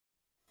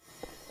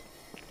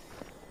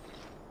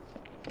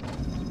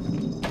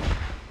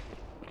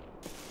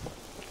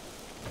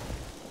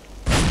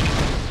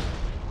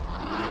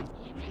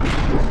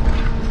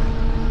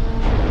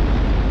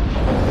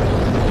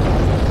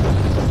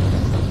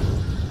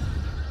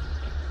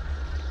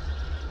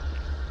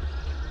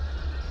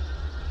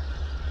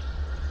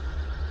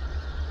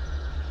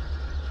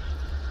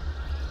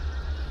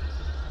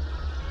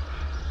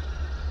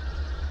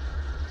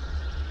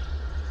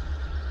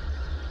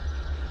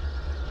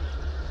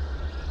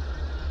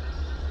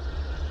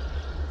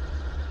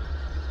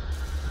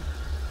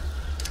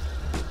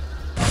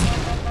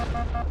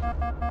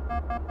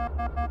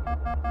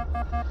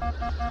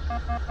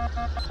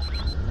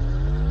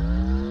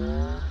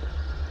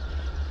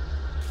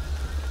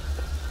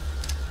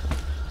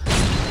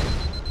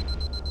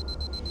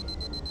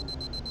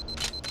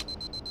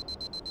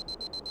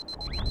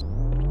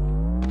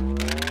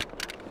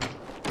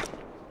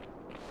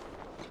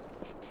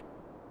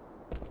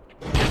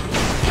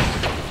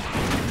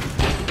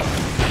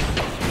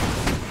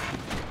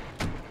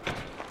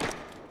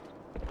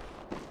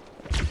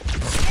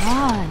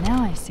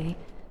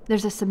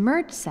There's a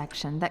submerged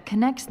section that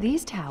connects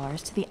these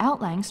towers to the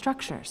outlying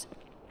structures.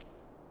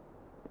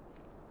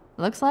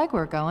 Looks like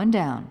we're going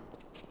down.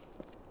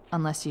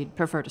 Unless you'd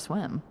prefer to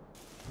swim.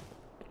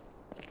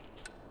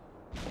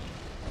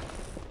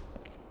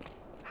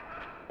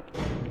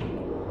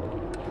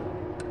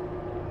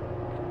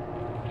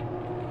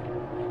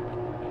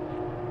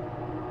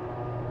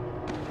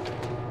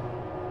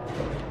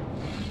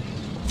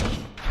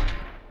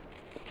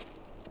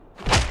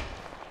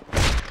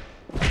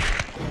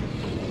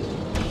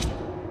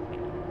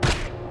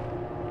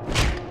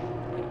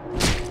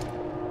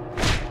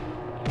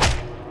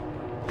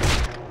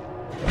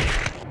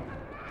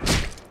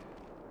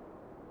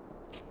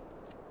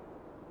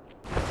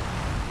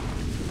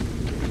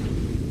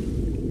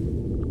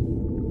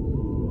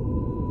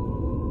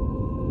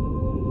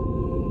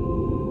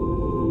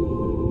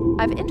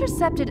 I've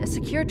intercepted a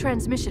secure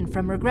transmission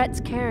from Regret's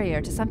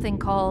carrier to something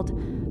called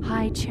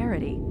High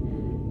Charity.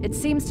 It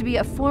seems to be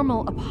a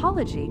formal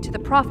apology to the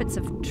prophets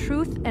of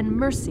truth and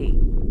mercy.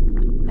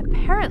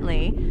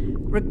 Apparently,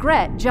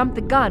 Regret jumped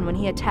the gun when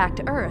he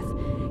attacked Earth.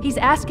 He's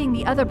asking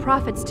the other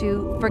prophets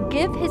to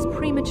forgive his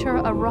premature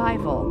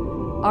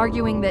arrival,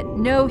 arguing that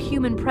no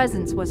human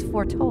presence was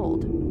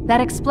foretold. That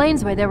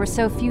explains why there were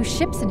so few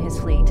ships in his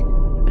fleet.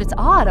 But it's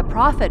odd a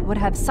prophet would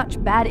have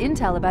such bad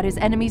intel about his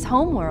enemy's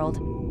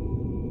homeworld.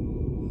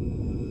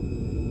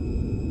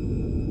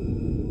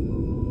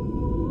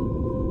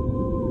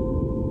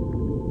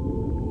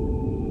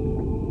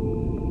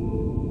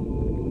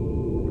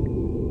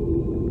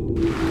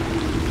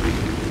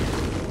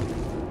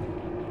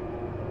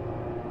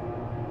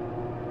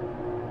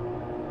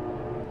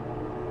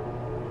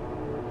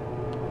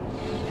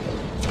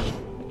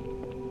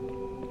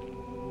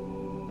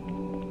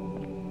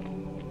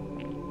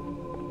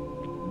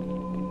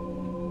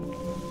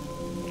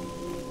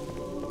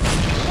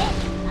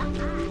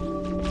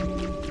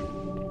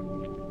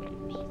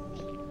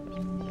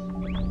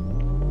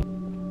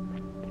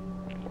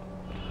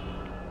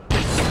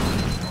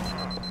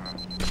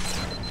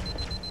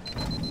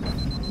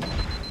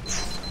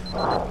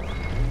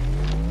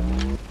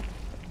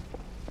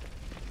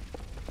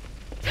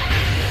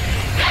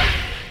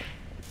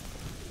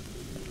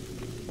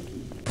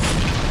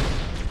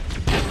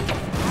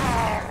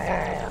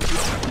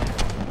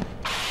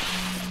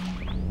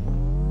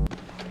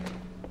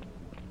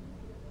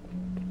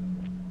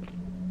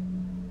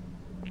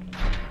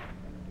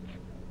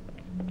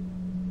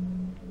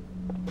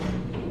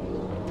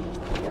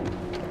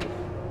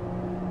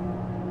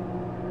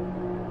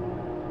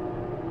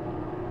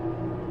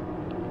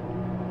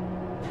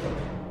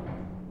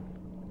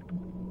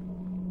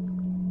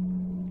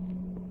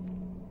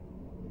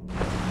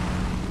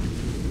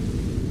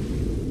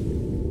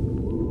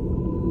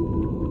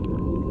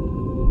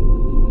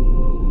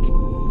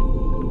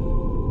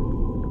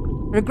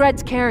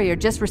 Regret's carrier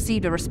just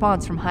received a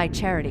response from High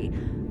Charity,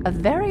 a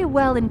very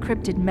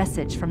well-encrypted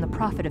message from the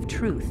Prophet of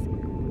Truth.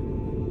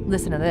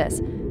 Listen to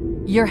this.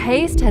 Your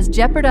haste has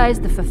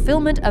jeopardized the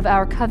fulfillment of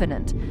our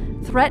covenant,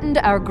 threatened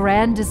our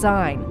grand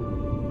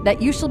design.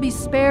 That you shall be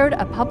spared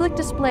a public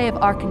display of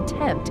our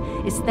contempt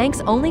is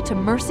thanks only to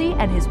Mercy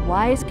and his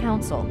wise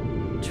counsel.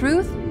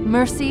 Truth,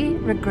 Mercy,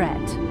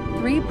 Regret.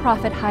 3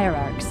 prophet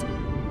hierarchs.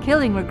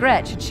 Killing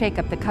Regret should shake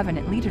up the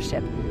covenant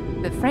leadership.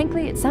 But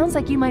frankly, it sounds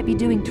like you might be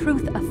doing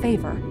Truth a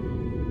favor.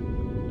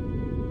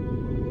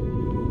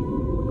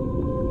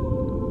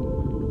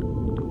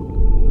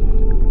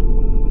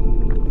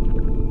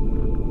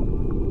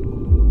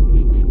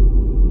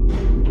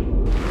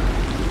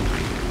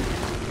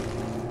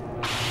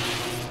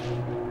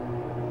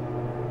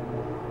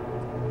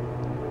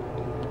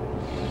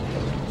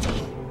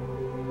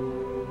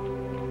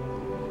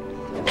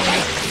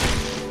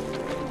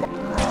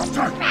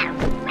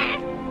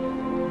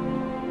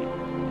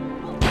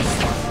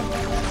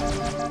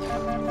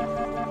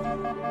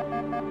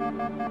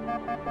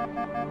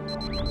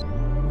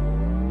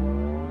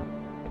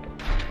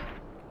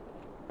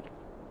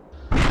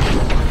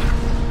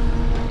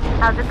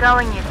 How's it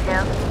going, you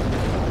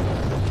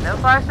two? So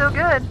far, so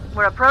good.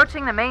 We're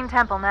approaching the main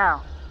temple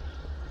now.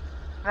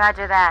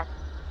 Roger that.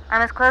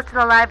 I'm as close to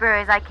the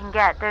library as I can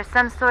get. There's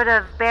some sort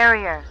of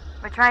barrier.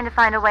 We're trying to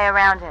find a way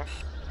around it.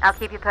 I'll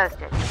keep you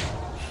posted.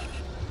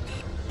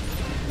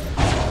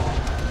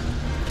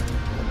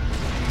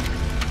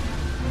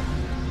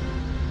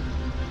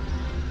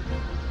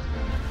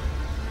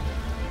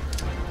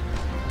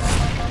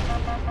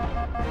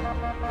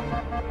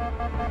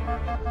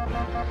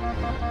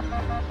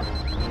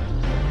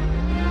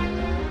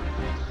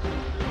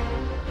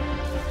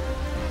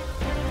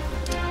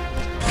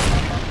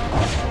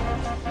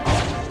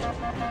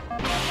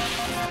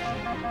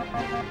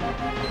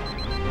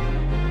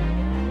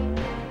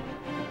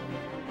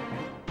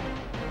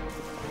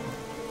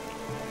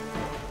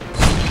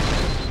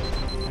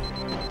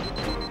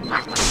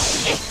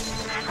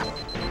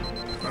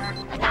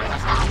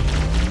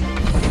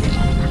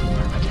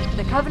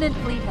 The Covenant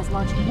fleet has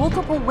launched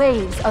multiple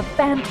waves of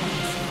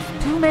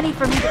phantoms. Too many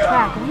for me to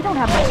track, and we don't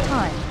have much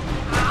time.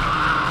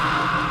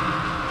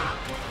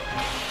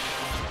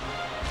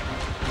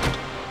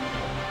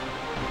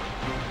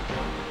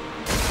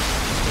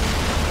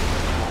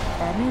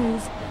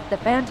 news. The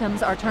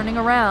Phantoms are turning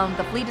around.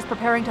 The fleet is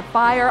preparing to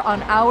fire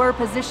on our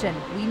position.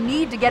 We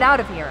need to get out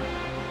of here.